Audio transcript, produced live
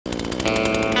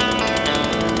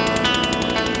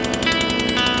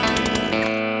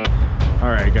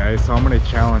guys, so I'm gonna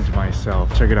challenge myself.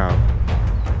 Check it out.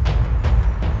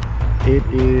 It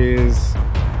is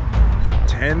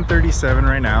 10:37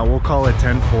 right now. We'll call it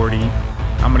 10:40.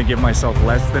 I'm gonna give myself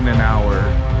less than an hour,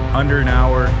 under an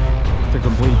hour, to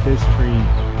complete this tree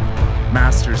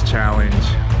masters challenge.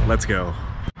 Let's go.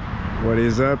 What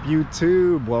is up,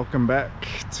 YouTube? Welcome back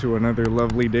to another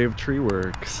lovely day of tree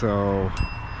work. So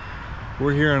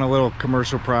we're here on a little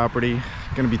commercial property,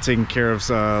 gonna be taking care of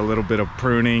a little bit of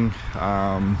pruning.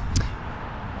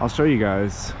 I'll show you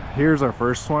guys. Here's our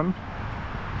first one.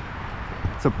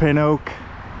 It's a pin oak,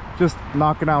 just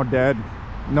knocking out dead,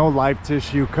 no live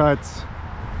tissue cuts.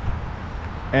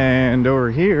 And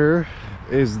over here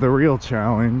is the real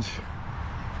challenge,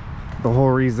 the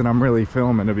whole reason I'm really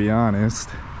filming, to be honest.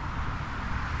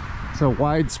 It's a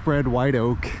widespread white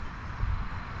oak,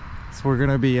 so we're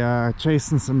gonna be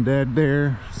chasing some dead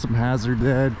there, some hazard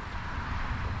dead,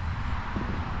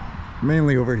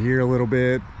 mainly over here a little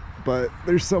bit, but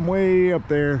there's some way up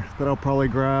there that I'll probably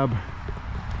grab,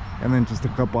 and then just a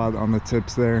couple out on the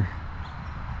tips there.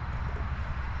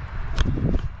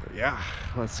 But yeah,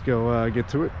 let's go get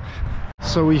to it.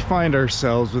 So we find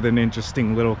ourselves with an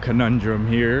interesting little conundrum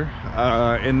here,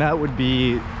 and that would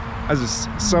be, as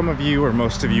some of you or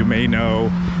most of you may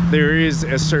know, there is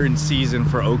a certain season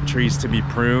for oak trees to be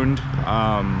pruned.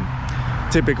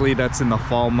 Typically that's in the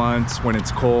fall months when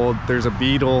it's cold. There's a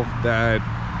beetle that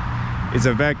is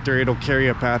a vector. It'll carry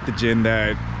a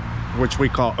pathogen which we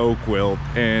call oak wilt,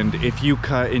 and if you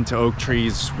cut into oak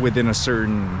trees within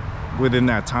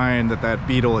that time that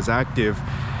beetle is active,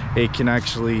 it can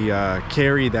actually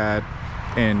carry that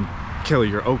and kill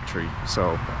your oak tree.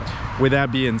 So with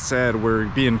that being said, we're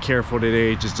being careful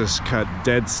today to just cut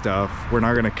dead stuff. We're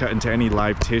not going to cut into any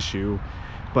live tissue.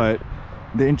 But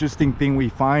the interesting thing we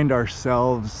find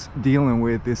ourselves dealing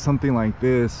with is something like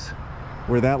this,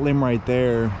 where that limb right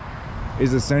there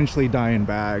is essentially dying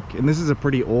back. And this is a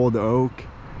pretty old oak,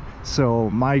 so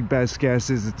my best guess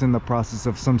is it's in the process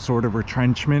of some sort of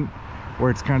retrenchment, where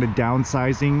it's kind of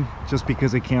downsizing just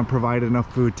because it can't provide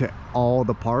enough food to all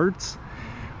the parts.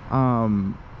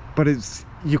 But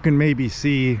you can maybe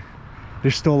see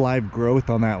there's still live growth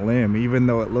on that limb even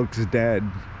though it looks dead.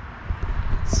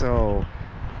 So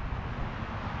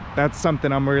that's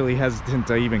something I'm really hesitant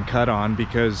to even cut on,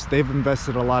 because they've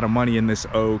invested a lot of money in this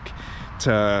oak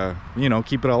to, you know,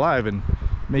 keep it alive and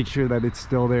make sure that it's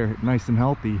still there nice and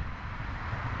healthy.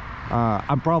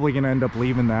 I'm probably gonna end up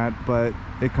leaving that, but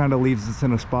it kind of leaves us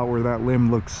in a spot where that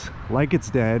limb looks like it's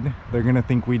dead. They're gonna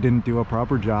think we didn't do a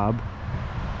proper job.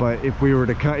 But if we were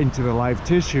to cut into the live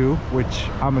tissue, which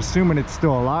I'm assuming it's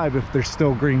still alive if there's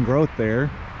still green growth there,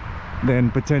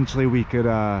 then potentially we could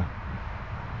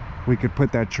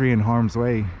put that tree in harm's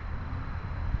way,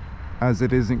 as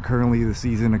it isn't currently the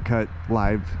season to cut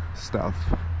live stuff.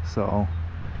 So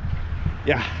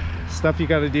yeah, stuff you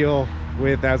got to deal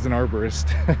with as an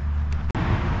arborist.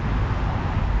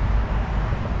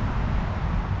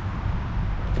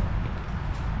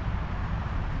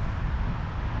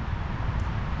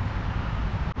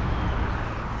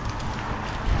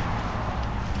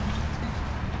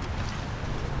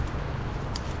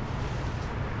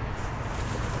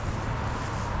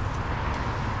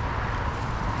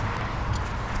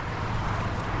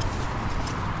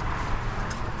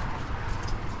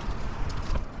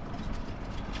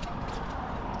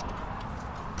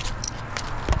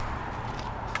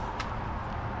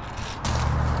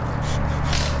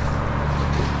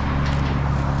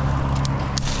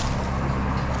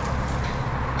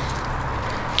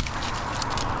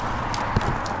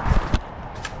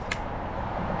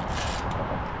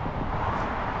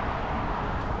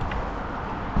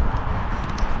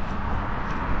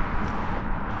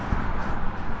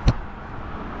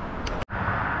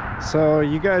 So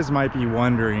you guys might be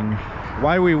wondering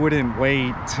why we wouldn't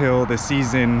wait till the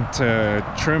season to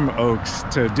trim oaks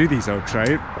to do these oaks,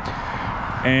 right?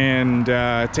 And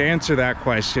to answer that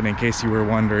question, in case you were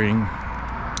wondering,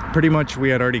 pretty much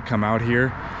we had already come out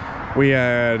here. We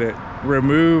had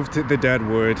removed the dead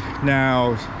wood.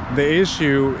 Now the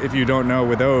issue, if you don't know,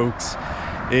 with oaks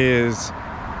is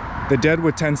the dead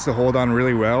wood tends to hold on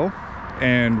really well,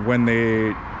 and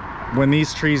when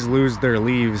these trees lose their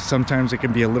leaves, sometimes it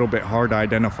can be a little bit hard to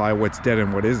identify what's dead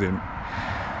and what isn't.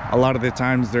 A lot of the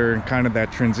times they're in kind of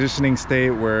that transitioning state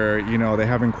where, you know, they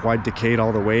haven't quite decayed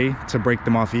all the way to break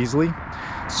them off easily.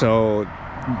 So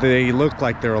they look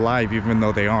like they're alive even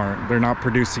though they aren't. They're not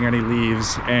producing any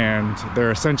leaves and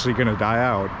they're essentially going to die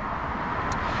out.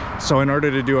 So in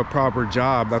order to do a proper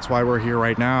job, that's why we're here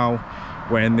right now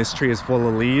when this tree is full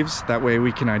of leaves. That way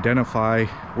we can identify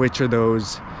which are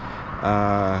those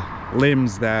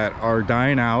limbs that are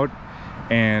dying out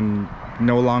and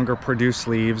no longer produce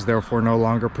leaves, therefore no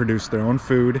longer produce their own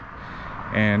food.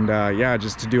 And yeah,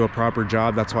 just to do a proper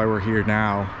job, that's why we're here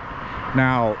now.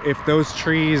 Now, if those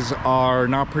trees are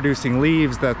not producing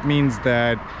leaves, that means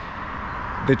that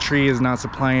the tree is not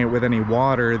supplying it with any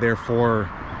water, therefore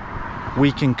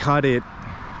we can cut it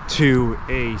to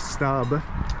a stub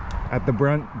at the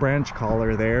branch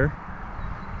collar there,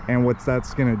 and what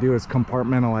that's going to do is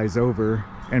compartmentalize over,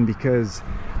 and because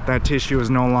that tissue is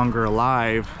no longer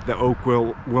alive, the oak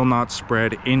will not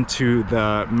spread into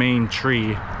the main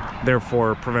tree,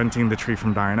 therefore preventing the tree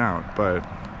from dying out. But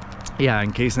yeah,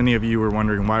 in case any of you were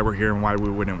wondering why we're here and why we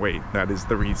wouldn't wait, that is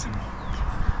the reason.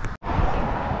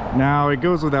 Now, it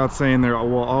goes without saying there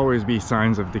will always be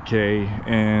signs of decay,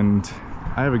 and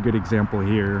I have a good example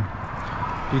here.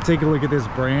 If you take a look at this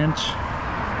branch,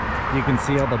 you can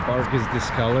see how the bark is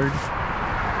discolored.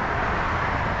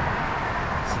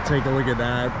 So take a look at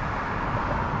that.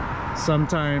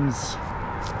 Sometimes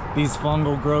these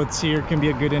fungal growths here can be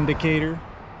a good indicator.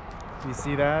 You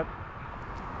see that?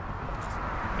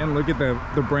 And look at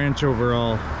the branch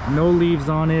overall. No leaves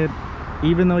on it,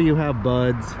 even though you have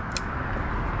buds.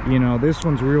 You know, this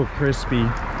one's real crispy.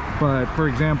 But for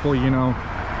example, you know,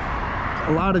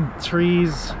 a lot of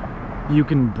trees, you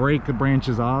can break the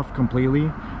branches off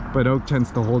completely, but oak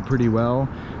tends to hold pretty well.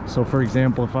 So for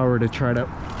example, if I were to try to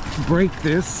break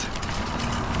this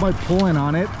by pulling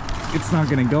on it, it's not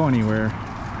going to go anywhere.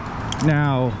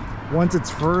 Now, once it's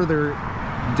further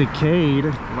decayed,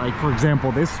 like for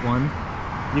example this one,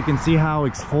 you can see how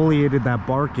exfoliated that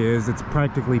bark is. It's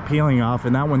practically peeling off,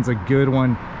 and that one's a good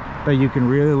one that you can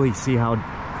really see how,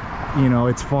 you know,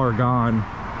 it's far gone.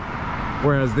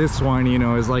 Whereas this one, you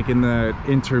know, is like in the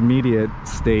intermediate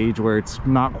stage where it's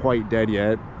not quite dead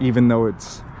yet, even though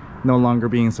it's no longer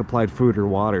being supplied food or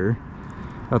water.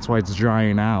 That's why it's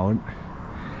drying out.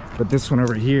 But this one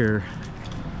over here,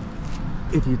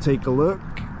 if you take a look,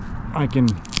 I can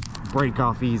break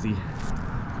off easy.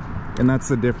 And that's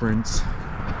the difference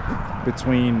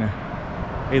between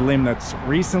a limb that's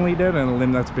recently dead and a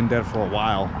limb that's been dead for a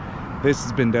while. This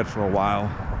has been dead for a while.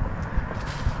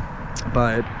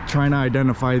 But trying to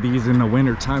identify these in the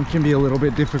winter time can be a little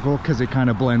bit difficult because it kind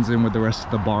of blends in with the rest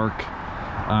of the bark.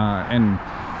 And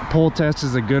pull test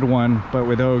is a good one, but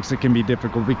with oaks it can be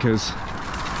difficult because,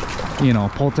 you know,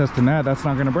 pull testing that's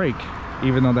not going to break,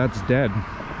 even though that's dead.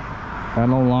 That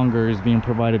no longer is being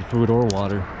provided food or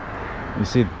water. You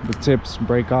see the tips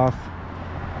break off.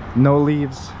 No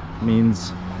leaves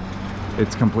means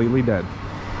it's completely dead.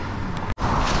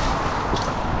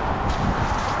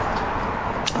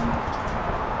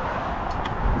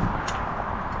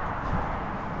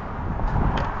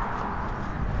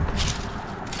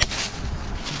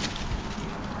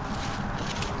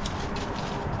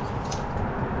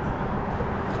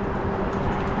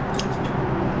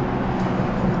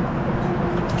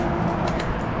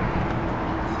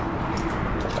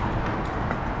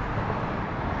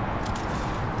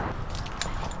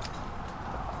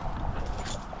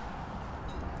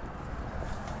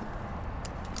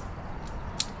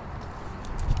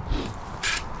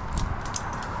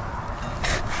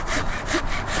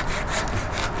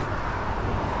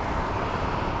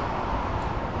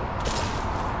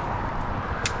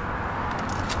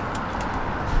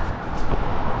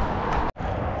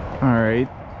 Alright,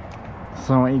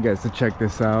 so I want you guys to check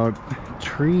this out.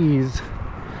 Trees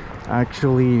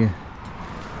actually,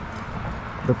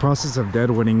 the process of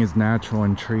deadwooding is natural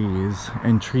in trees,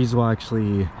 and trees will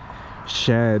actually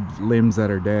shed limbs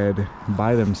that are dead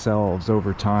by themselves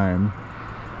over time.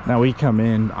 Now we come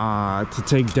in to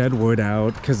take deadwood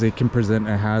out because it can present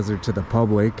a hazard to the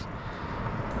public.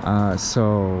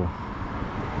 So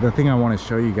the thing I want to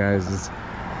show you guys is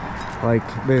like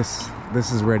this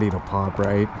is ready to pop,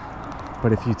 right?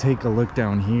 But if you take a look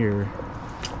down here,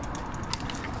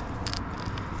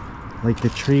 like the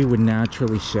tree would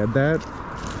naturally shed that,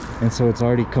 and so it's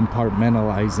already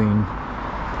compartmentalizing,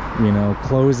 you know,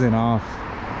 closing off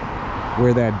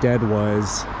where that dead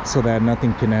was so that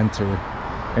nothing can enter,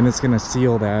 and it's gonna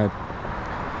seal that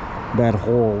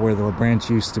hole where the branch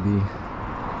used to be.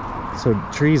 So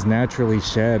trees naturally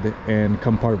shed and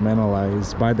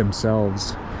compartmentalize by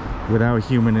themselves without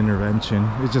human intervention.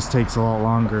 It just takes a lot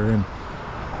longer, and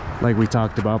like we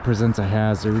talked about, presents a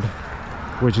hazard,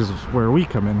 which is where we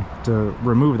come in to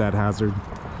remove that hazard.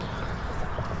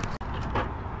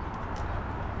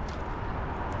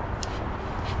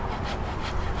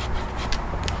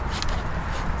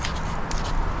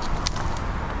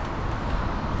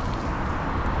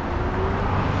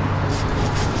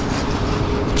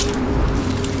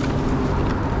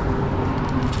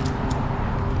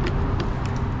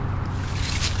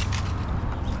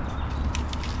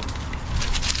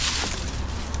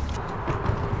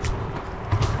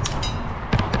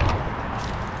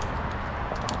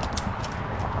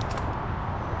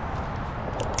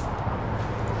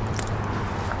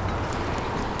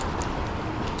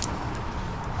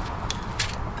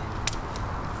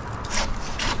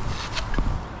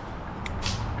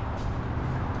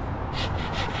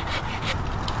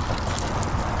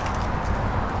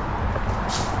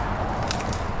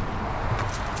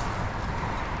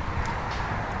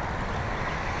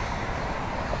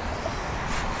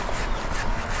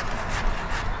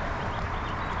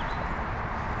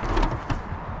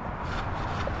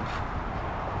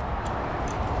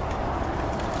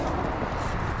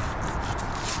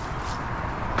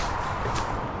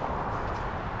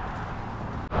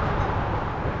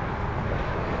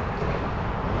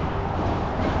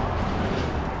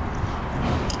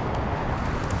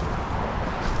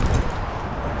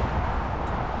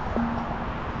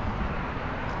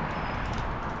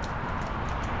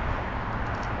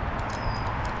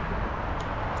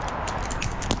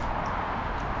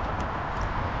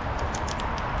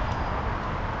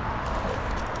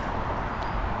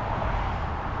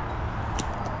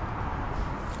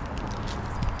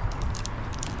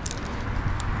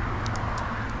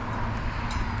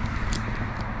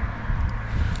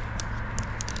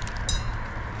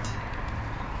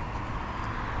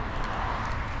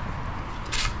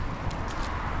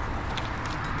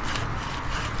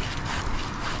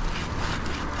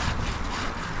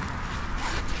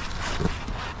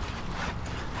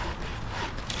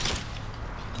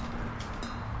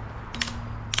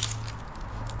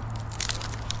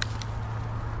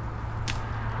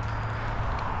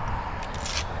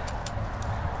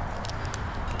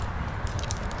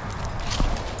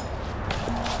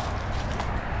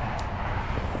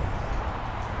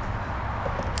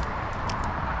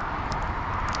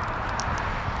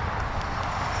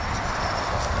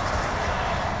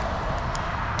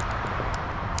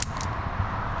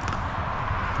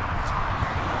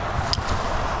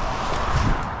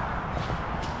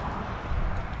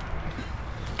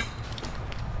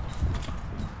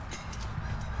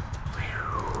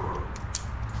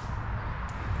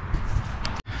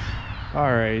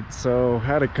 All right, so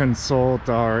had to consult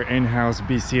our in-house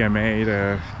BCMA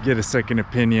to get a second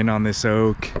opinion on this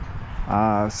oak.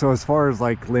 So as far as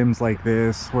like limbs like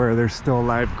this where there's still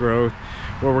live growth,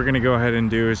 what we're gonna go ahead and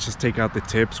do is just take out the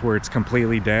tips where it's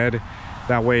completely dead.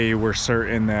 That way we're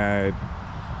certain that,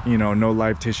 you know, no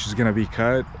live tissue is gonna be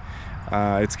cut.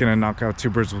 It's gonna knock out two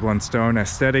birds with one stone.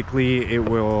 Aesthetically, it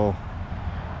will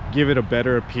give it a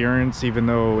better appearance even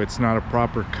though it's not a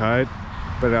proper cut,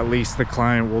 but at least the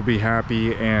client will be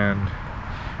happy and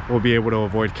we'll be able to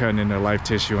avoid cutting into live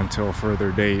tissue until a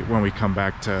further date when we come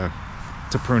back to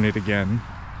prune it again.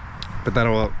 But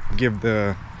that'll give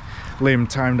the limb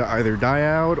time to either die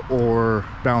out or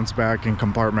bounce back and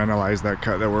compartmentalize that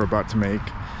cut that we're about to make.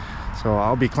 So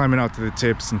I'll be climbing out to the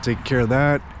tips and taking care of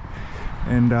that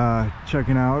and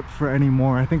checking out for any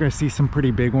more. I think I see some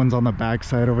pretty big ones on the back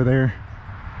side over there.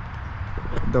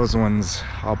 Those ones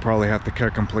I'll probably have to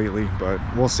cut completely, but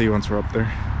we'll see once we're up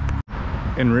there.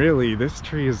 And really, this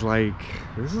tree is like,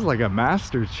 this is like a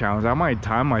master's challenge. I might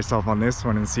time myself on this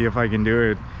one and see if I can do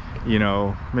it, you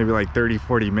know, maybe like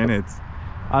 30-40 minutes.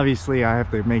 Obviously I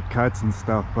have to make cuts and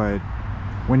stuff, but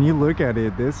when you look at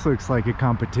it, this looks like a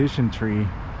competition tree.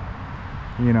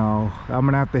 You know, I'm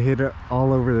gonna have to hit it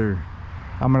all over there.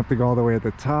 I'm gonna have to go all the way at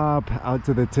the top, out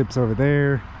to the tips over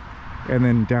there, and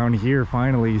then down here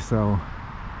finally. So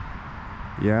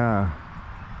yeah,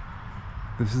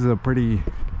 this is a pretty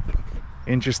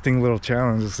interesting little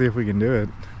challenge. Let's see if we can do it.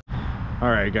 All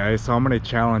right guys, so I'm gonna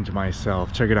challenge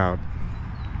myself. Check it out.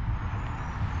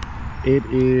 It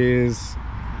is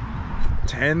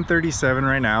 10:37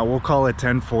 right now. We'll call it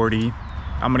 10:40.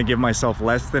 I'm gonna give myself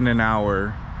less than an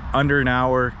hour, under an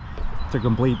hour, to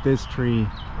complete this tree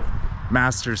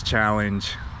Masters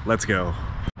challenge. Let's go.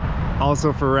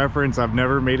 Also, for reference, I've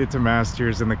never made it to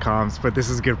Masters in the comps, but this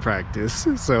is good practice.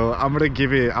 So I'm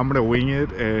gonna wing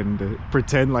it and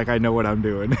pretend like I know what I'm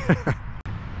doing.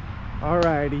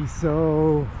 Alrighty,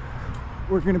 so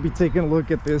we're gonna be taking a look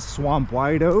at this swamp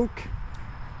white oak.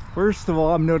 First of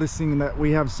all, I'm noticing that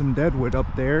we have some deadwood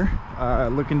up there.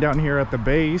 Looking down here at the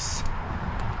base,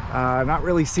 not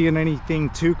really seeing anything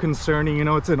too concerning. You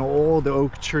know, it's an old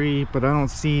oak tree, but I don't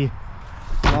see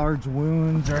large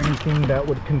wounds or anything that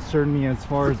would concern me as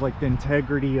far as like the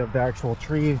integrity of the actual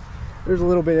tree. There's a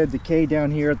little bit of decay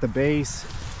down here at the base.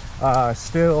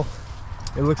 Still,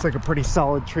 it looks like a pretty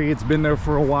solid tree. It's been there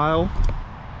for a while.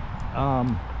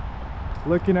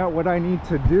 Looking at what I need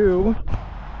to do,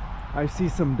 I see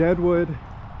some deadwood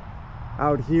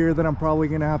out here that I'm probably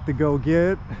gonna have to go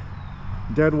get.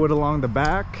 Deadwood along the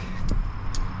back.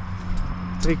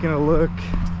 Taking a look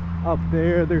up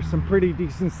there, there's some pretty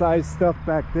decent sized stuff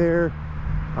back there.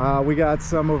 We got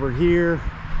some over here,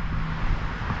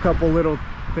 a couple little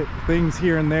things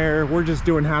here and there. We're just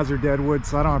doing hazard deadwood,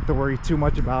 so I don't have to worry too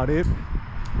much about it.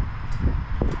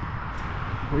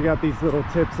 We got these little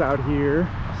tips out here,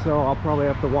 so I'll probably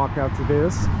have to walk out to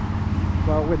this.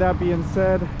 But with that being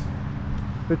said,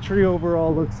 the tree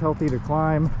overall looks healthy to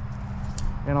climb,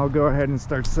 and I'll go ahead and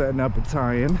start setting up a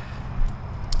tie-in.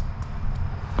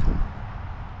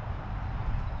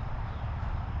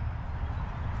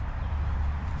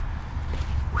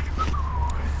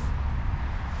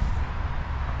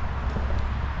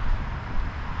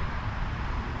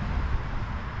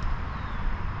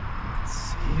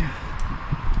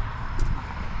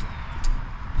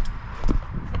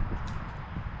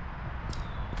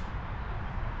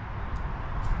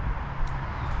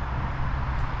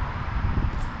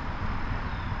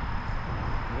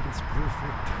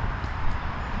 Perfect.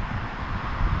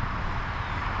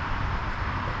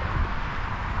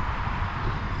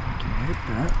 If I can hit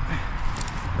that,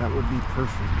 that would be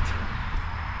perfect.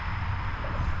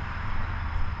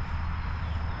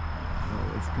 Oh,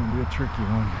 it's going to be a tricky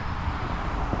one.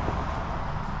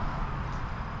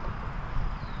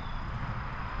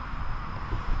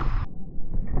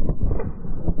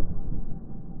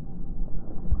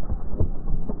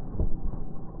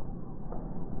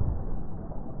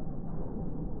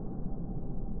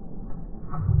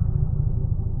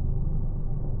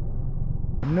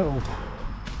 No,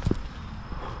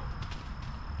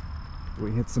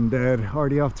 we hit some dead.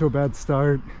 Already off to a bad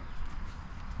start,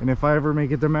 and if I ever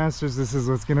make it to Masters, this is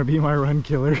what's gonna be my run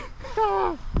killer.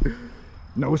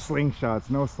 No slingshots,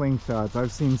 no slingshots.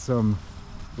 I've seen some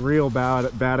real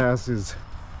badasses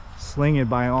sling it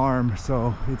by arm,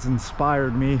 so it's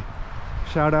inspired me.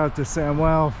 Shout out to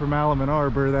Samuel from Alum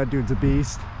Arbor. That dude's a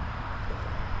beast.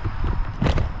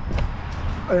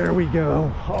 There we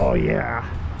go. Oh yeah.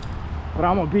 But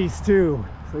I'm a beast too,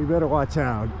 so you better watch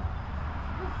out.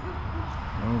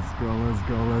 Let's go, let's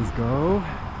go, let's go.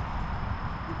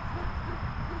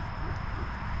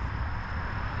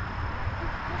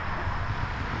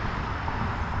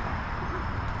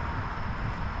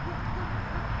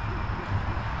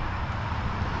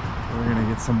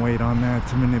 get some weight on that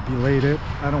to manipulate it.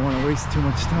 I don't want to waste too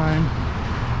much time.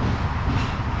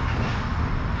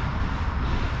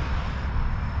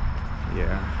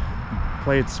 Yeah,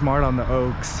 play it smart on the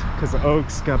oaks, because the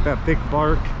oaks got that thick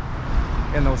bark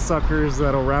and those suckers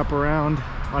that'll wrap around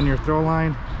on your throw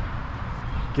line,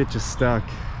 get you stuck.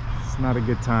 It's not a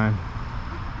good time.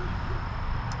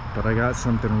 But I got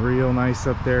something real nice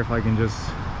up there if I can just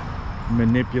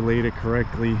manipulate it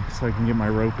correctly so I can get my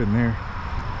rope in there.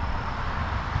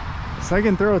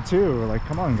 Second throw too, like,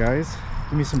 come on guys,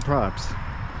 give me some props.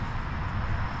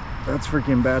 That's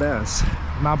freaking badass.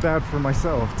 Not bad for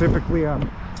myself. Typically I'm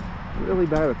really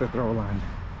bad at the throw line.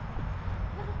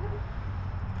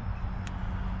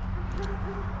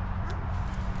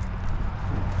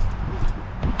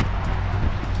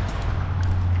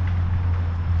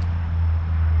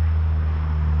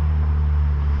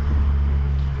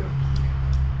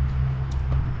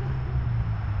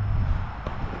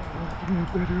 Give me a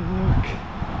better look.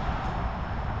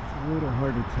 It's a little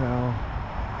hard to tell.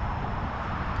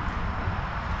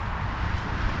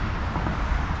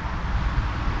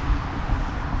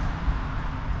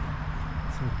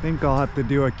 I think I'll have to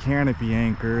do a canopy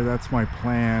anchor. That's my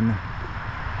plan.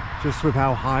 Just with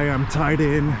how high I'm tied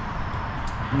in.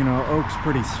 You know, oak's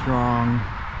pretty strong,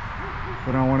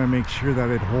 but I want to make sure that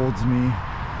it holds me.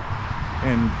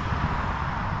 And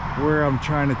where I'm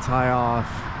trying to tie off,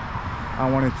 I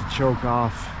want it to choke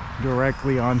off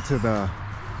directly onto the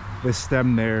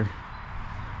stem there.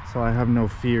 So I have no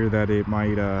fear that it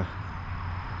might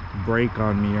break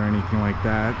on me or anything like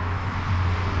that,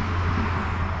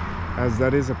 as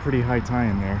that is a pretty high tie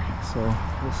in there. So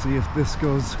we'll see if this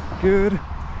goes good.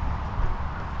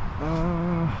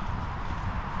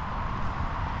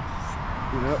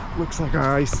 Yep, looks like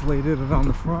I isolated it on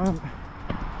the front.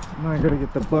 Now I gotta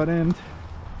get the butt end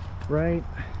right.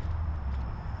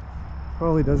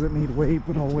 Probably doesn't need weight,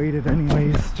 but I'll weight it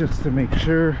anyways just to make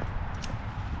sure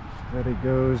that it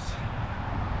goes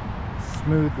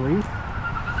smoothly.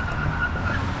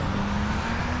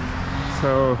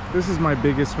 So this is my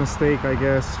biggest mistake, I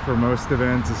guess, for most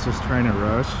events, is just trying to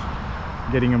rush,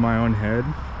 getting in my own head.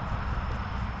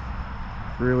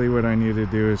 Really what I need to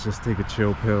do is just take a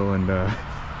chill pill and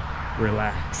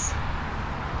relax.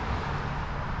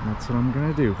 And that's what I'm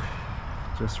gonna do.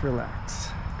 Just relax,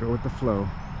 go with the flow.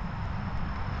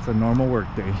 It's a normal work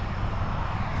day.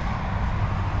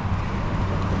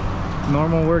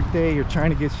 Normal work day, you're trying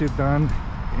to get shit done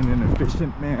in an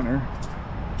efficient manner.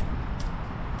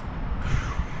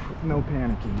 No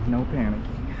panicking, no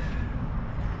panicking.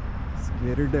 Let's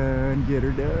get her done, get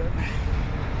her done.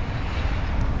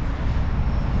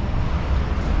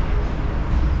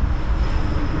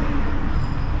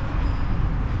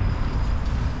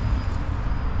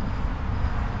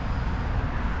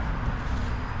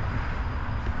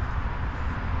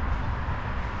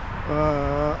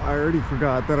 I already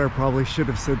forgot that I probably should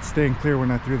have said stand clear when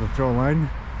I threw the throw line.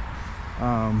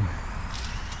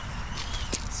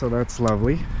 So that's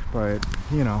lovely, but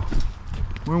you know,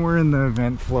 when we're in the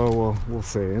event flow, we'll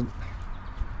say it.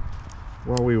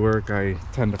 While we work, I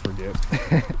tend to forget.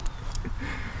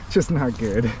 Just not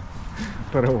good,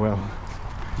 but oh well.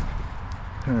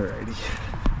 Alrighty,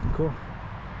 cool.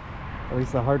 At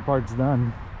least the hard part's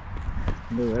done.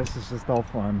 The rest is just all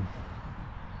fun.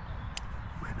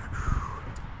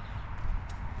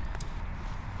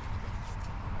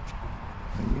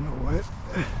 And you know what?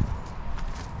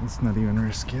 Let's not even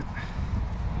risk it.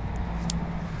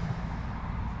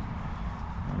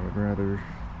 I would rather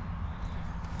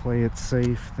play it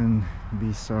safe than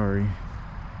be sorry.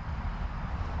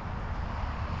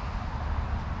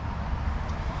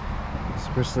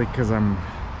 Especially because I'm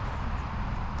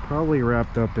probably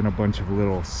wrapped up in a bunch of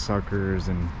little suckers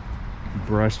and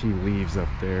brushy leaves up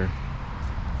there.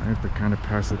 I have to kind of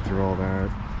pass it through all that.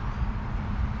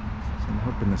 So I'm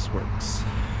hoping this works.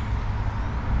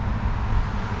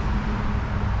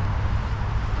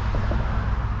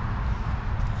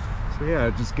 So yeah,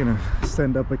 just gonna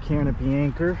send up a canopy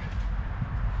anchor.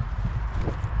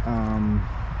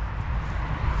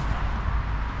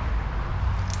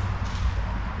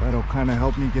 That'll kind of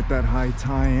help me get that high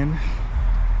tie-in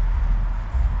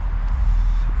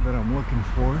that I'm looking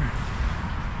for.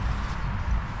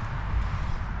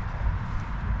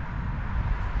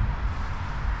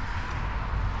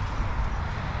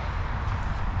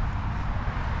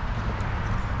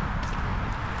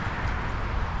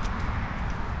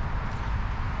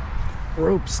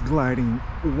 Rope's gliding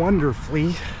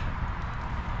wonderfully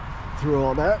through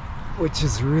all that, which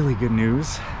is really good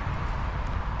news.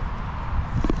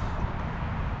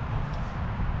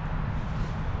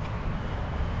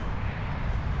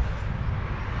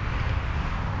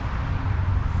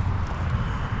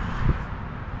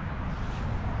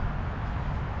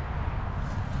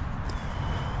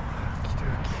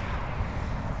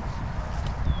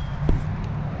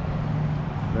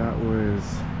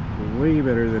 way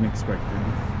better than expected.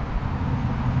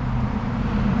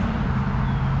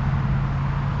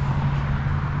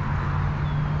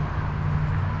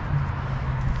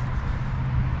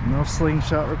 No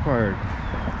slingshot required.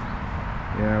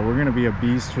 Yeah, we're gonna be a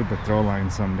beast with the throw line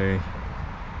someday.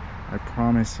 I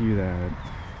promise you that.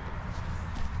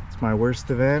 It's my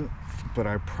worst event, but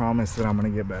I promise that I'm gonna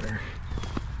get better.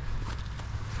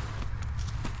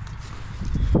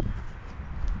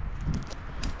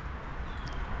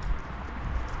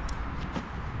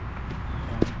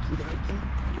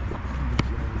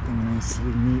 Everything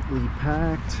nicely, neatly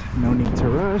packed. No need to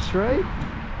rush, right?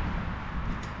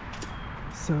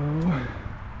 So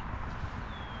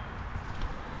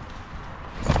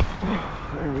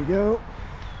there we go.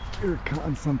 We're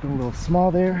caught something a little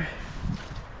small there,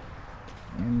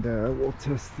 and we'll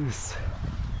test this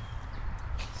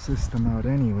system out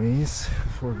anyways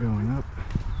before going up.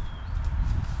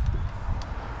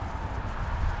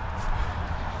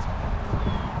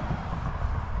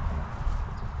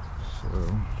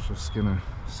 So just gonna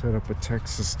set up a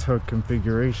Texas tug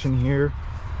configuration here.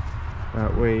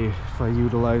 That way, if I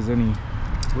utilize any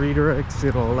redirects,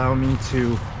 it'll allow me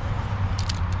to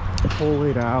pull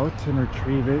it out and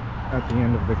retrieve it at the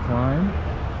end of the climb.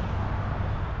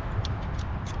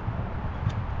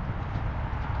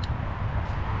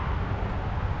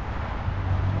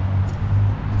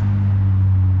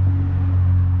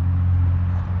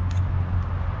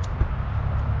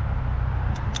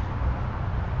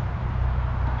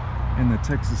 And the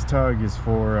Texas tug is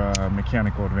for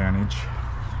mechanical advantage,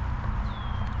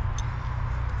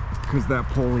 because that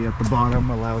pulley at the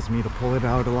bottom allows me to pull it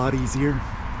out a lot easier.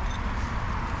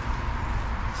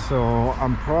 So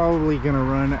I'm probably gonna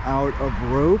run out of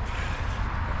rope,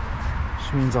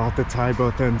 which means I'll have to tie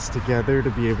both ends together to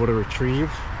be able to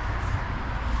retrieve.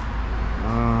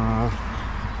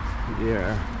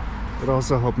 Yeah, it'll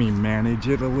also help me manage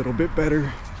it a little bit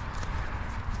better.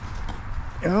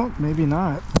 Oh, maybe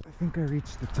not. I think I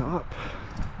reached the top.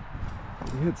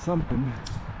 We hit something.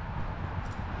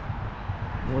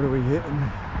 What are we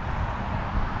hitting?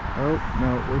 Oh,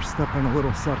 no, we're stepping a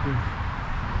little sucker.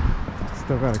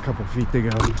 Still got a couple feet to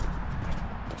go.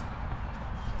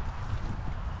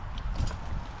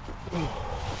 Oh,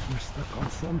 we're stuck on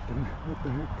something. What the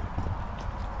heck?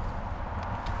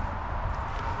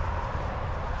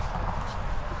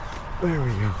 There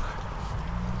we go.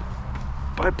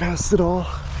 Bypassed it all,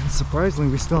 and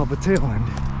surprisingly, we still have a tail end.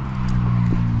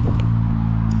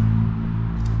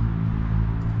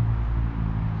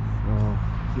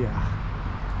 Yeah.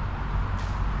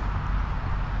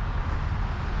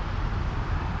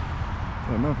 I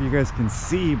don't know if you guys can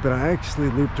see, but I actually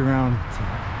looped around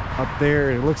up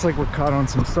there. It looks like we're caught on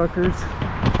some suckers,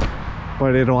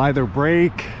 but it'll either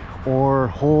break or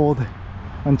hold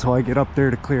until I get up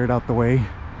there to clear it out the way.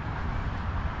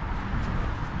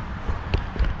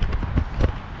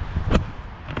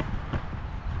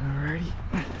 Alrighty.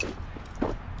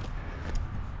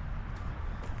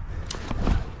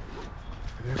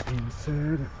 That being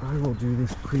said, I will do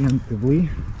this preemptively.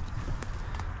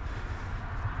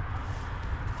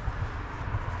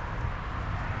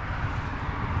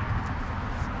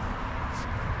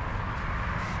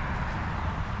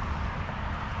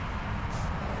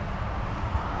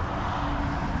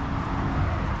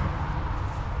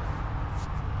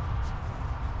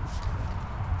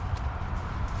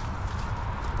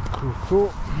 Cool,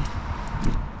 cool.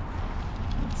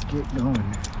 Let's get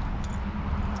going.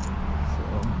 So,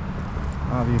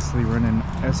 obviously running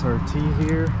SRT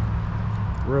here,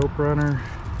 rope runner.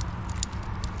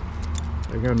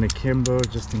 I got an akimbo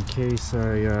just in case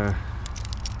I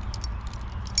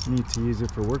need to use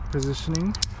it for work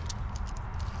positioning.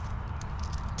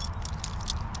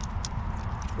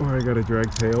 Or I got a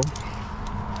drag tail.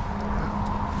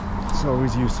 It's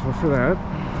always useful for that.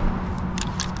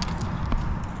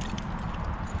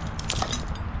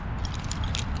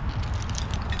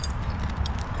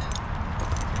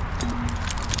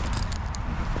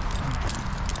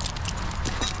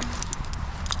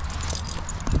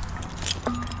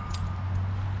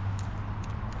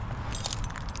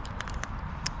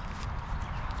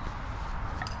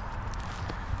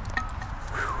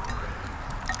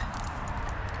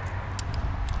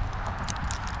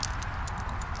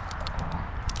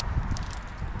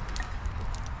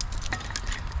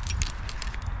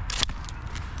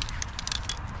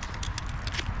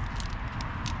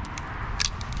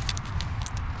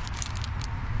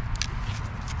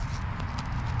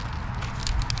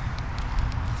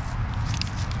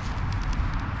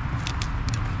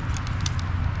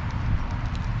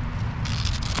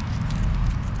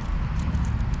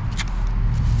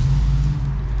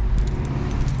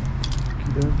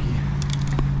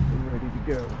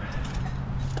 go.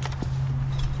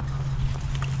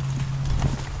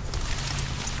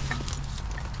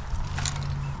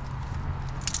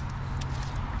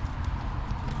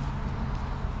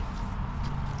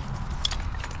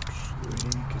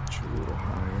 Get you a little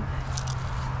higher.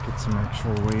 Get some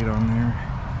actual weight on there.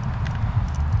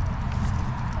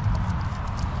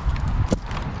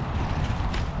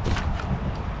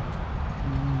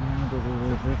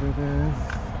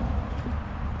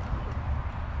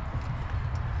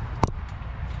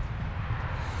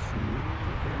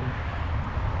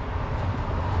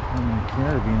 Where my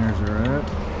carabiners are at.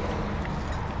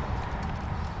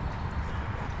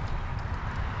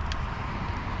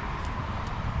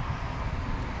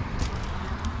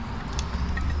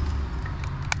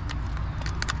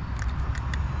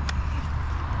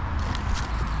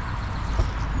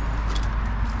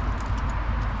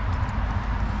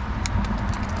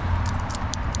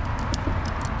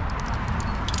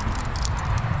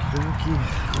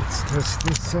 Let's test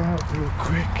this out real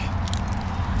quick.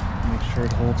 Make sure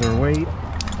it holds our weight.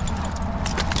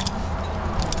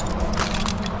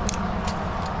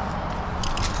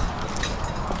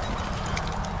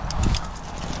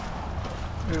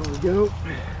 There we go.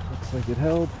 Looks like it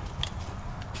held.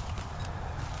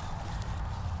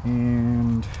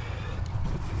 And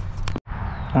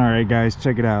all right guys,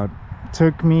 check it out.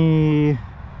 Took me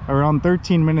around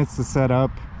 13 minutes to set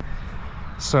up.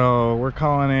 So we're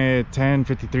calling it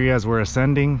 10:53 as we're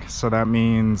ascending, so that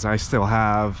means I still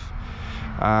have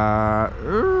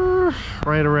right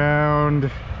around,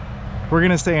 we're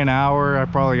gonna say an hour. I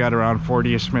probably got around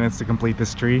 40-ish minutes to complete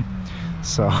this tree,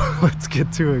 so let's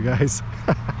get to it, guys.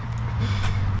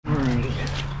 Alrighty,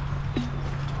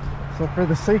 so for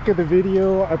the sake of the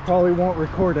video, I probably won't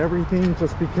record everything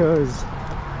just because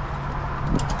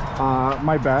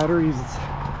my battery's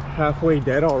halfway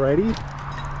dead already.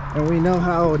 And we know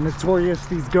how notorious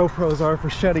these GoPros are for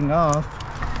shutting off.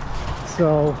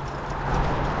 So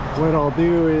what I'll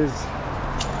do is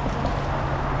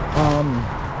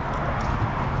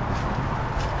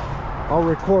I'll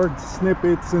record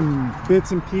snippets and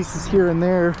bits and pieces here and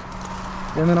there,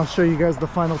 and then I'll show you guys the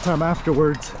final time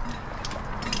afterwards.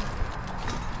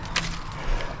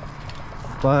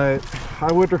 But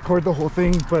I would record the whole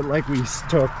thing, but like we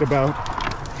talked about,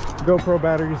 GoPro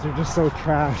batteries are just so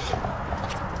trash.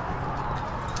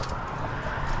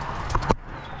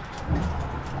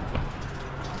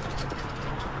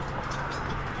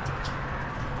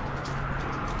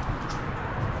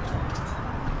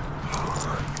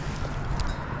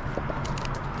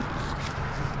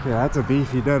 Yeah, that's a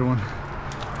beefy dead one.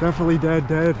 Definitely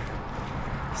dead.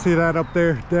 See that up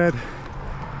there? Dead.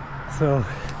 So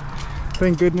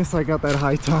thank goodness I got that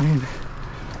high time.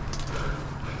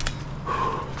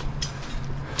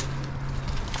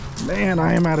 Man,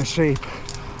 I am out of shape.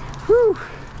 Whew.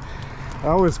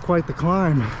 That was quite the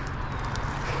climb.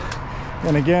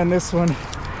 And again, this one,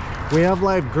 we have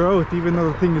live growth even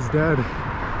though the thing is dead.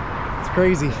 It's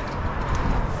crazy.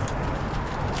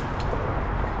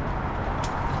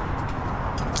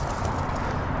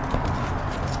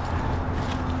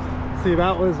 See,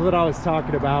 that was what I was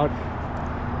talking about.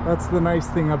 That's the nice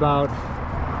thing about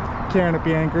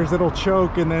canopy anchors. It'll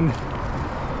choke, and then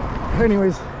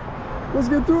anyways, let's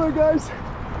get through it, guys.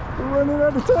 We're running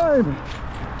out of time.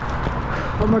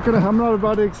 I'm not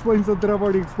about to explain something I've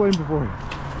already explained before.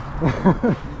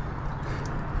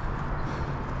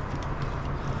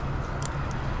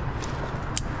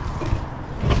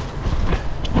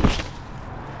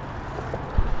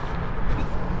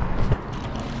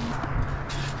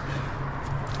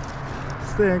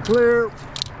 Stand clear.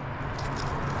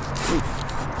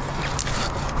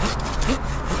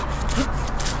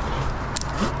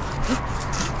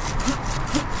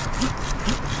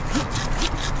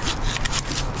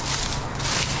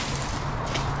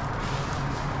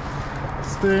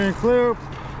 Stand clear.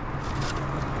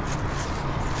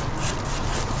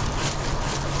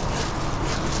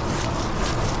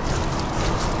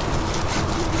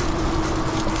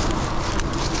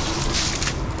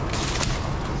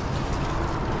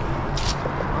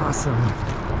 Awesome.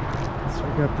 So we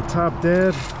got the top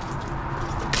dead.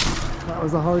 That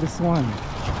was the hardest one.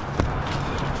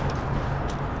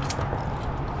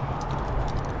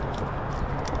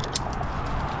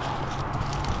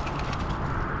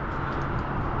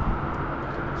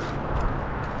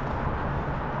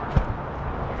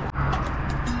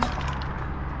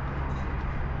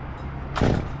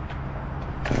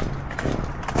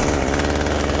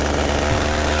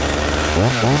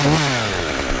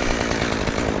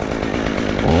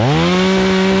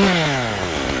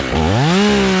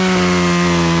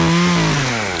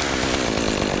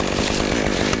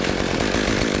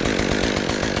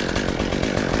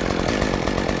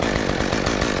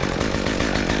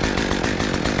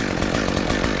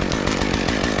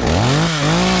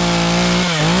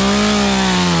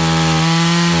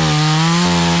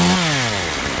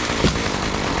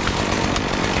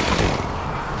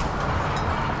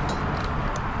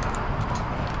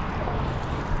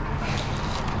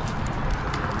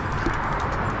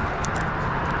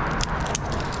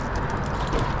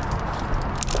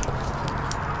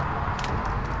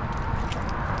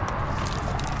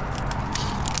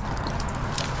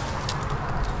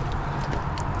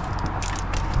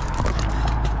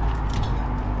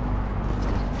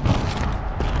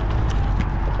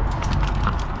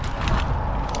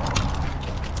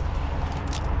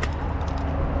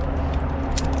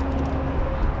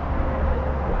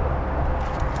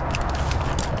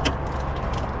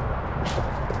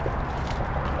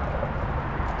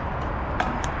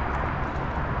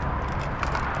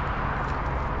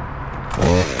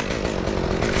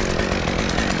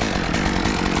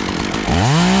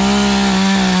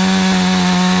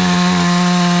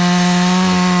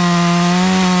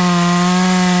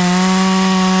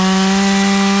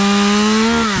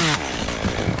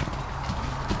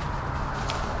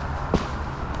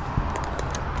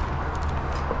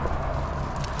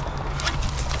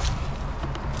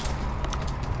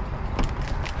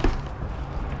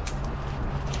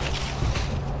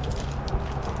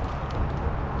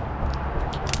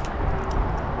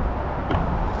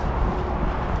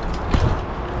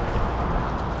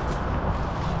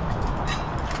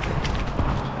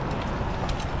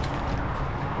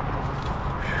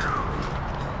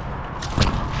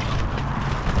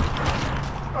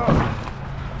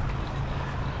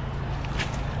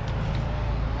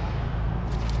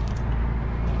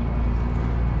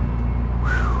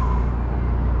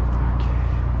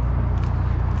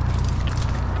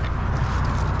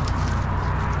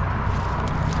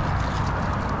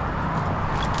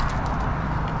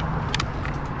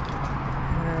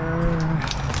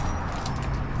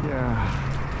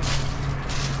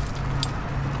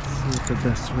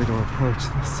 best way to approach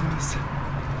this is.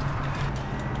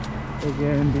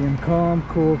 Again, being calm,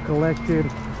 cool, collected,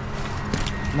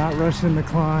 not rushing the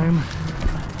climb.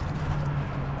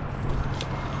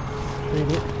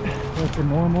 Treat it like a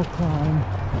normal climb.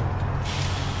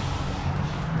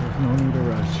 There's no need to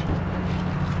rush.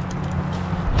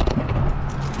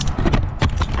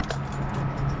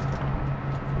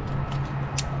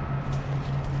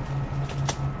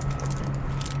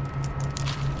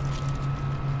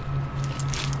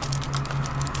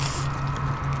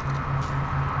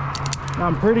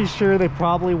 I'm pretty sure they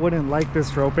probably wouldn't like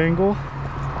this rope angle.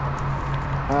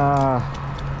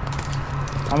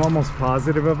 I'm almost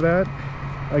positive of that.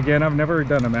 Again, I've never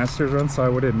done a master's run, so I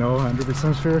wouldn't know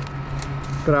 100% sure.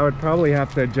 But I would probably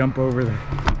have to jump over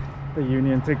the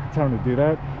union, take the time to do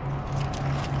that.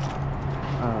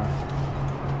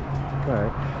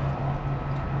 But,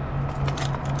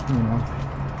 you know,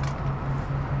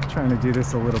 trying to do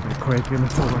this a little bit quick and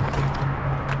it's a work.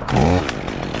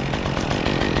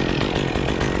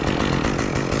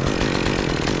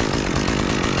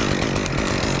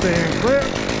 Staying clear.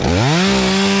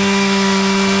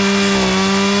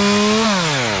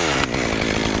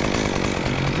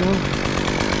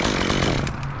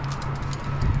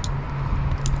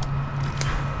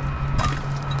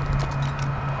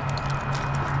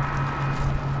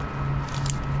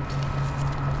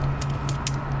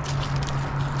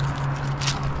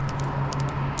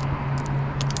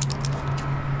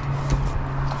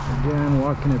 Again,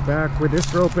 walking it back with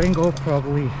this rope angle,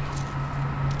 probably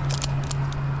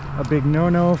a big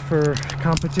no-no for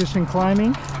competition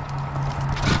climbing. So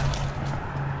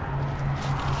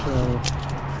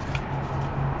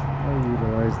I'll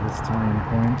utilize this turning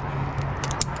point.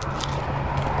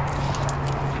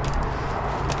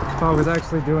 If I was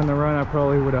actually doing the run, I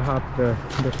probably would have hopped the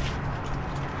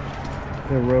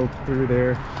rope through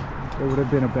there. It would have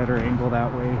been a better angle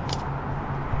that way.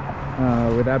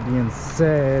 With that being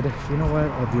said, you know what?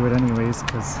 I'll do it anyways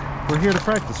because we're here to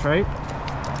practice, right?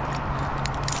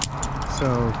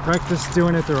 So practice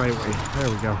doing it the right way. There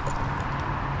we go.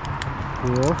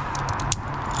 Cool.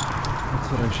 That's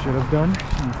what I should have done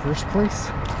in the first place.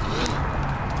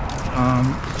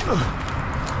 I'm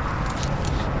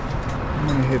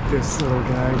gonna hit this little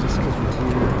guy just because we're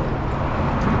here.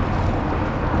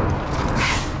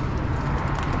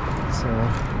 So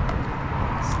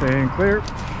staying clear.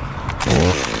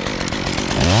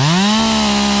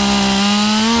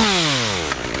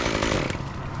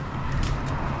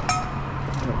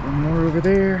 Over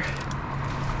there,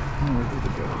 and we're good to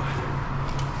go.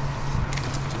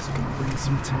 Just gonna bring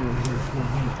some tail here for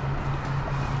me.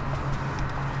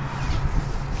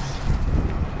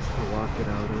 Just to walk it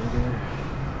out over there.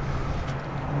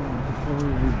 And before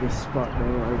we leave this spot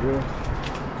though, I will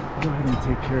go ahead and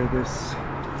take care of this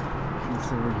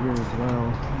piece over here as well.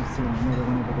 You see another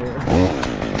one over there.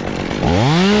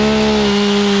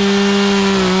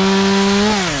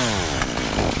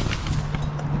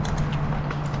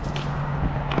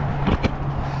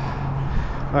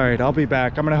 All right, I'll be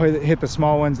back. I'm gonna hit the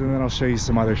small ones and then I'll show you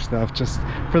some other stuff just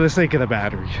for the sake of the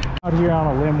battery. Out here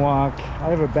on a limb walk, I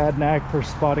have a bad knack for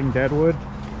spotting deadwood.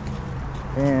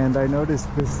 And I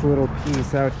noticed this little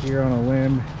piece out here on a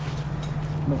limb.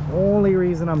 The only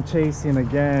reason I'm chasing,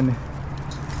 again,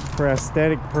 for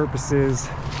aesthetic purposes,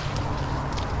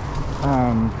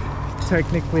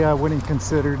 technically I wouldn't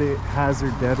consider it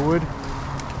hazard deadwood,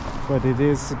 but it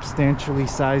is substantially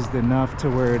sized enough to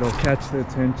where it'll catch the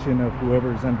attention of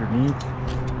whoever's underneath,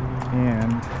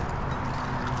 and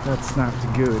that's not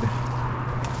good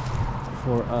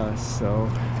for us. So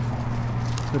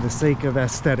for the sake of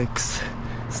aesthetics,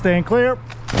 staying clear.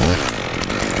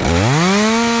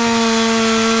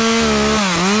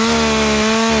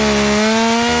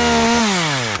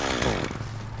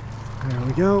 There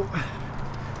we go.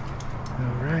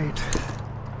 All right,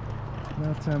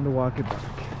 now time to walk it back.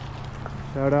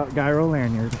 Shout out gyro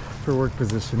lanyard for work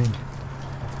positioning.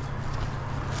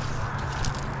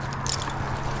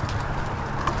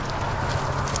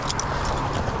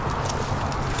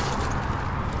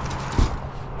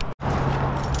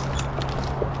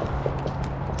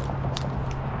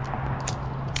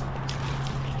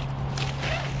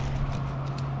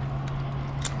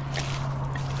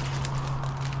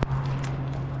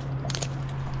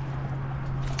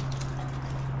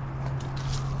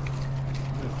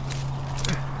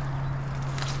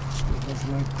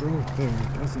 Like growth there,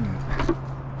 doesn't it?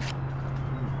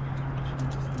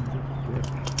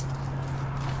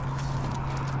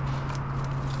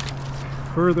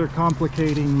 Further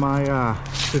complicating my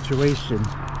situation,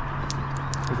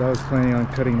 because I was planning on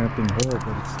cutting that thing whole,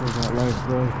 but it's still got live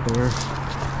growth there,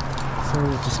 so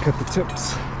we'll just cut the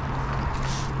tips.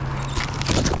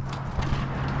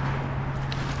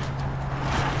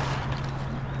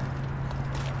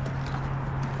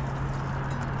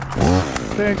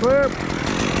 Stay clear. Stay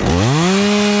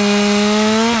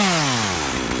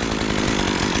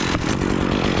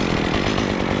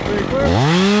clear.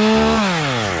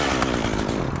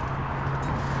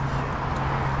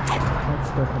 That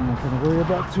stuff I'm not going to worry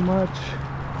about too much,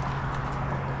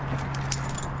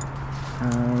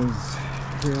 as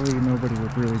really nobody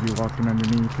would really be walking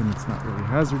underneath, and it's not really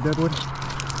hazard deadwood.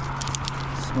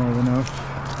 Small enough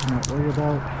to not worry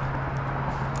about.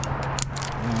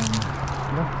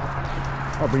 Yeah.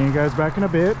 I'll bring you guys back in a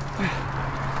bit,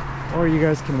 or you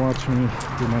guys can watch me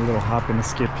do my little hop and a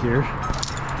skip here.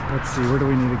 Let's see, where do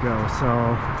we need to go?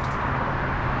 So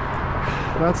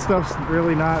that stuff's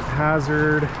really not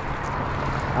hazard.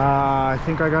 I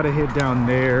think I gotta hit down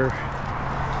there,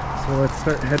 so let's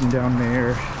start heading down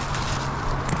there.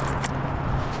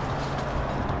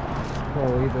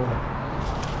 Probably the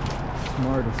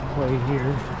smartest play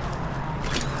here.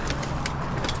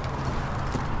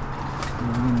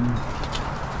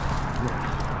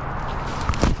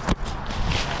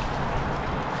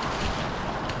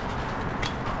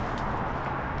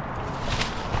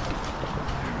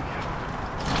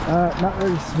 Not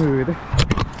very smooth,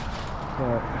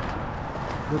 but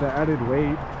with the added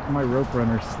weight, my rope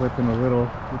runner's slipping a little,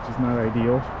 which is not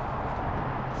ideal.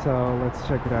 So let's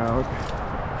check it out.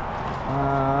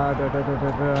 I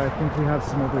think we have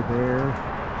some over there.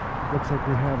 Looks like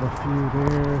we have a few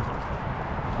there.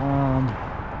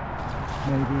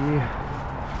 Maybe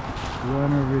one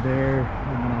over there,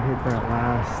 and then I'll hit that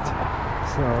last.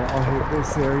 So I'll hit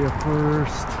this area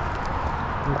first.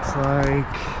 Looks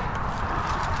like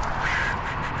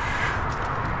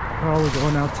probably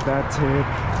going out to that tip,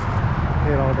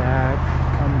 hit all that,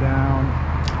 come down.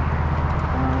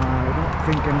 I don't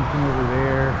think anything over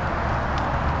there.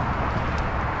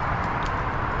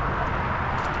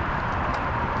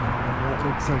 That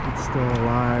looks like it's still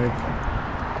alive.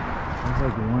 There's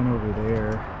like one over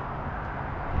there.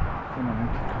 And I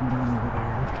can come down over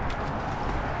there.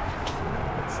 So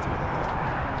let's do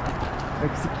that.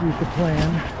 Execute the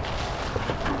plan.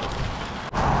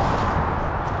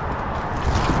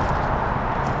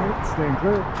 Staying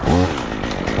clear.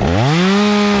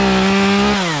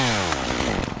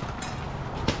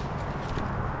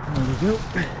 There we go.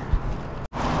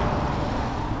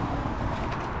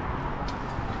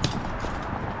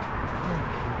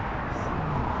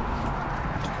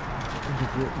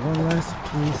 Get one last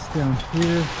piece down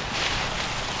here,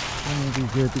 and we'll be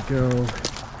good to go.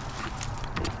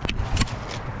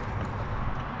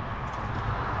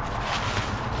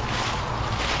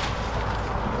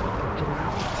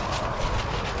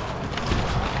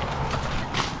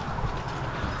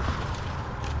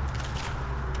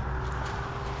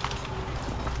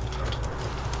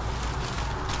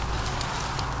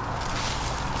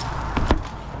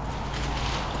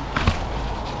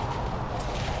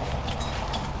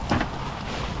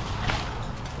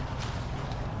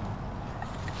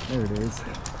 There it is.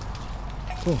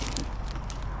 Cool.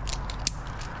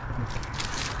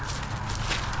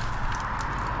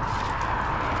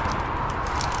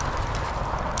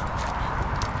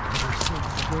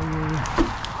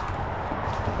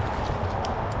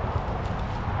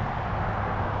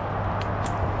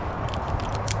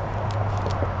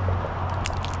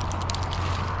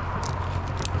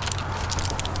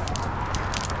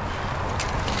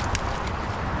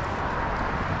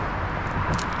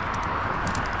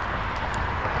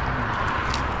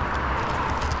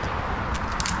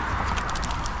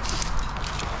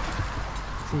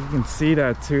 So you can see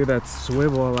that too, that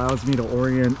swivel allows me to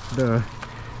orient the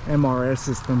MRS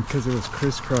system because it was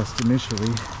crisscrossed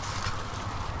initially.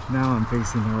 Now I'm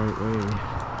facing the right way.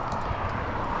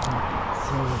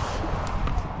 So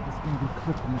it's going to be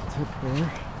clipping the tip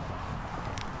there.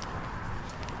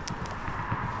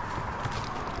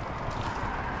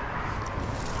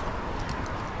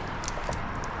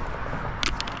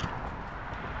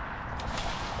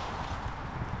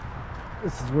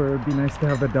 This is where it would be nice to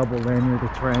have a double lanyard to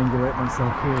triangulate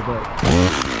myself here, but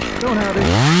don't have it.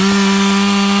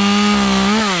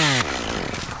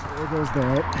 So there goes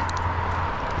that.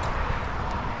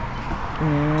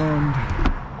 And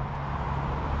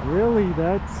really,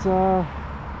 that's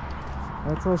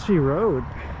all she wrote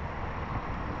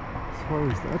as far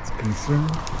as that's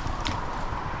concerned.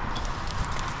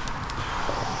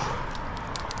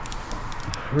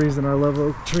 The reason I love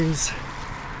oak trees,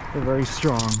 they're very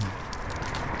strong.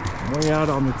 Way out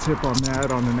on the tip on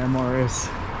that on an MRS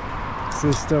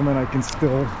system, and I can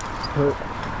still put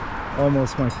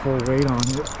almost my full weight on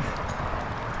it.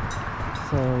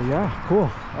 So yeah,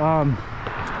 cool. I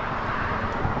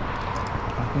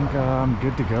think I'm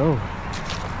good to go.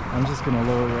 I'm just gonna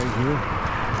lower right here.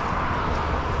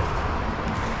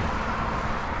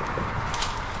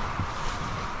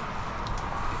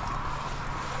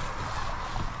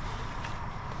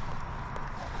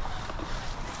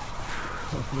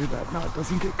 Hopefully that knot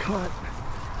doesn't get caught.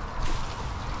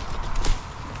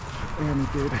 And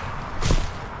it did.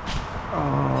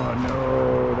 Oh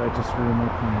no, that just ruined my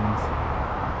plans.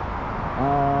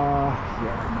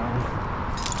 Yeah, no.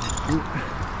 Shoot.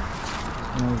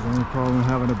 That was the only problem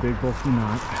having a big bulky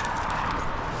knot.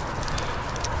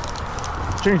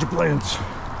 Change of plans.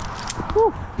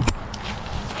 Woo.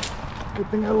 Good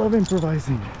thing I love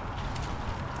improvising.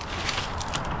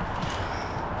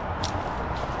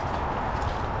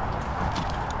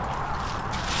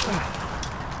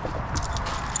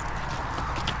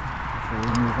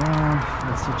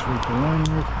 Situate the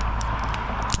lanyard.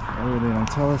 Oh, they don't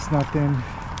tell us nothing.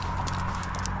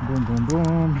 Boom, boom,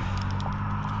 boom.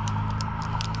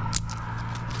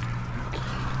 Okay,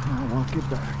 now walk it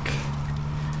back.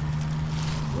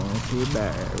 Walk it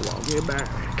back. Walk it back.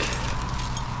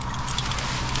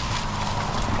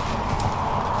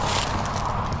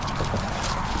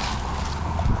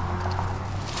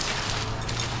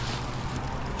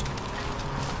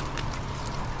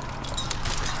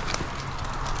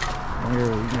 There we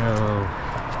go.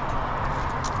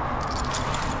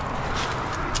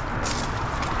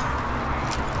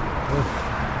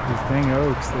 These dang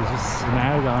oaks, they just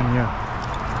snag on you.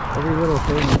 Every little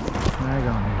thing snag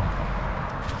on you.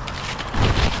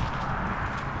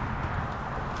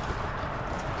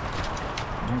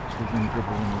 I'm actually going to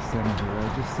dribble in the center here. I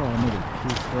just saw another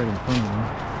piece right in front of me.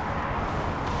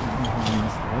 I don't know how I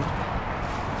missed that.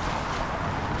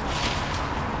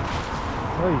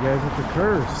 Oh, you guys with the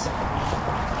curves.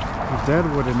 You're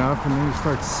deadwood enough and then you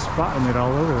start spotting it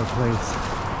all over the place.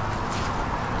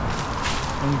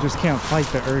 And you just can't fight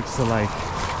the urge to like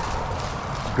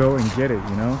go and get it,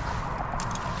 you know?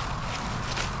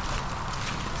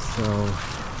 So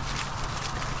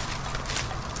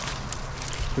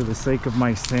for the sake of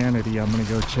my sanity, I'm gonna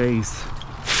go chase.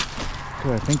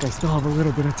 Cause I think I still have a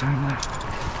little bit of time left.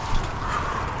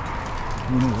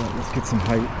 You know what, let's get some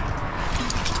height.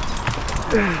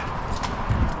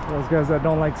 Those guys that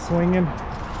don't like swinging,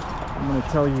 I'm going to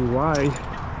tell you why.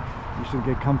 You should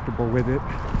get comfortable with it.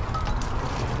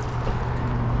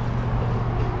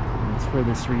 And it's for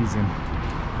this reason.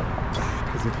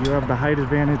 Because if you have the height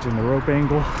advantage and the rope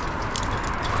angle,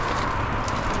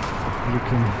 you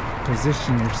can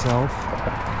position yourself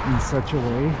in such a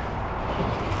way.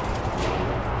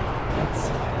 Let's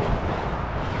see.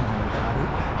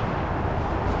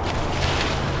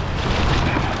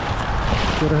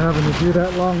 Instead of having to do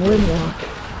that long wind walk,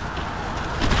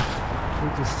 we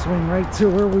just swing right to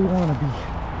where we want to be.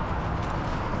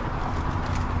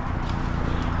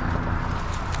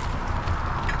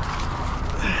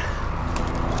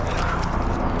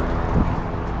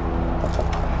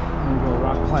 There we go,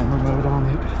 rock climber mode on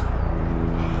it.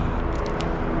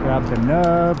 Grab the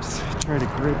nubs, try to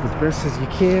grip as best as you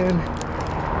can.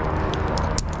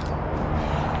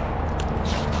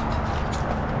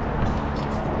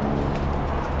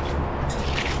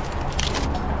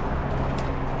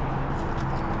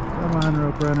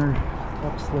 Rope runner,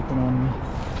 up slipping on me.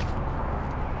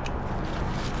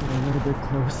 Get a little bit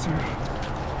closer.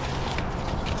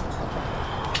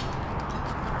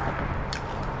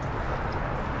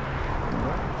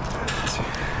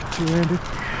 Two-handed,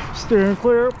 steering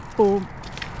clear, boom,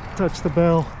 touch the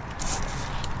bell,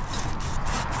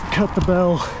 cut the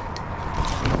bell.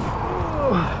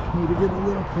 Oh, need to get a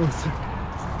little closer.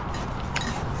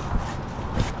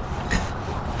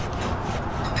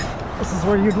 This is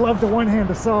where you'd love to one-hand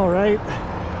a saw, right?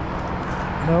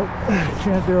 Nope,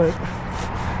 can't do it.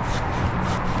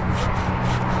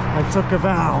 I took a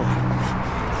vow.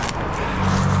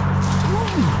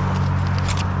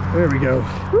 There we go.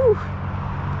 Woo.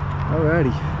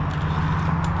 Alrighty.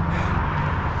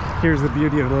 Here's the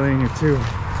beauty of the lanyard too.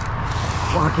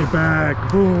 Walk it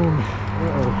back, boom.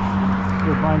 Uh-oh,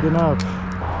 you're binding up.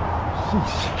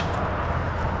 Sheesh.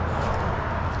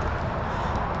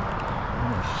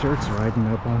 Shirt's riding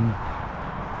up on me.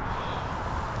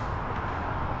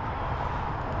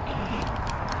 Okay.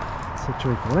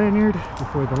 Situate the lanyard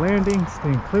before the landing,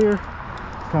 staying clear,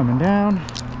 coming down.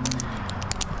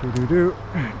 Do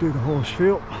the whole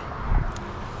spiel.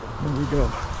 There we go.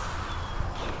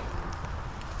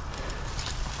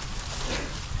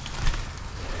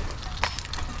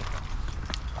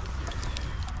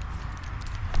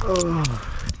 Oh,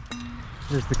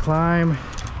 there's the climb.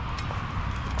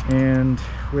 And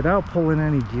without pulling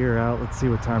any gear out, let's see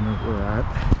what time we're at.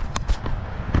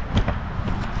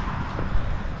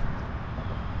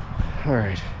 All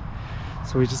right,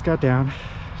 so we just got down.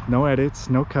 No edits,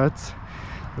 no cuts.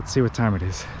 Let's see what time it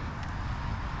is.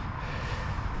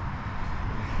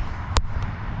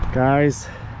 Guys,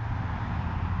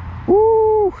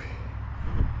 woo!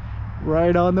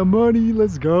 Right on the money.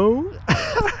 Let's go.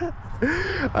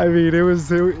 I mean, it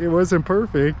wasn't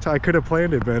perfect. I could have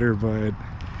planned it better, but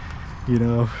you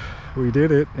know, we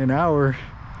did it an hour.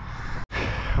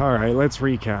 All right, let's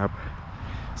recap.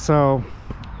 So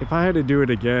if I had to do it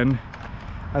again,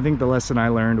 I think the lesson I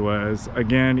learned was,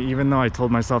 again, even though I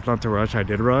told myself not to rush, I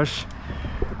did rush.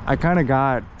 I kind of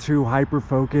got too hyper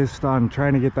focused on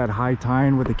trying to get that high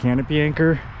tine with the canopy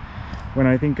anchor, when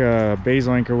I think a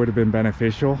basil anchor would have been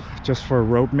beneficial just for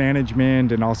rope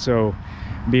management and also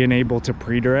being able to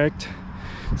pre-direct.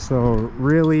 So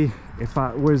really, if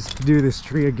I was to do this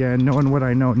tree again, knowing what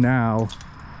I know now,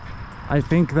 I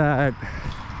think that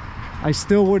I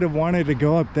still would have wanted to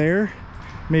go up there,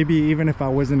 maybe even if I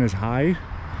wasn't as high,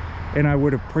 and I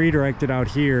would have pre-directed out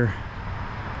here,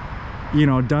 you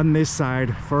know, done this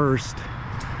side first,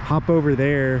 hop over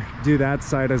there, do that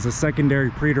side as a secondary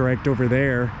pre-direct over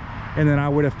there, and then I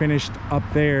would have finished up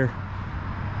there,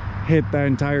 hit the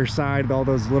entire side with all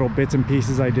those little bits and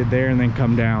pieces I did there, and then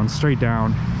come down, straight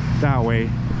down that way,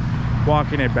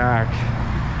 walking it back.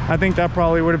 I think that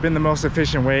probably would have been the most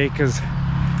efficient way, because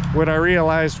what I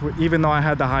realized, even though I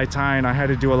had the high tine, I had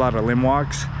to do a lot of limb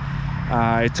walks.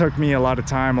 It took me a lot of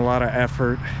time, a lot of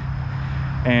effort,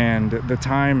 and the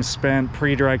time spent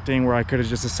pre-directing where I could have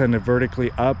just ascended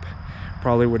vertically up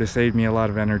probably would have saved me a lot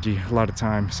of energy, a lot of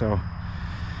time. So,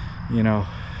 you know,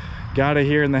 got it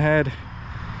here in the head.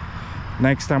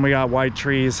 Next time we got white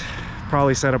trees,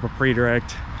 probably set up a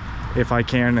pre-direct if I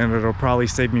can, and it'll probably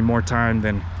save me more time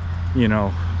than, you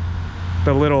know,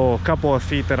 the little couple of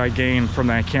feet that I gained from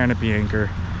that canopy anchor.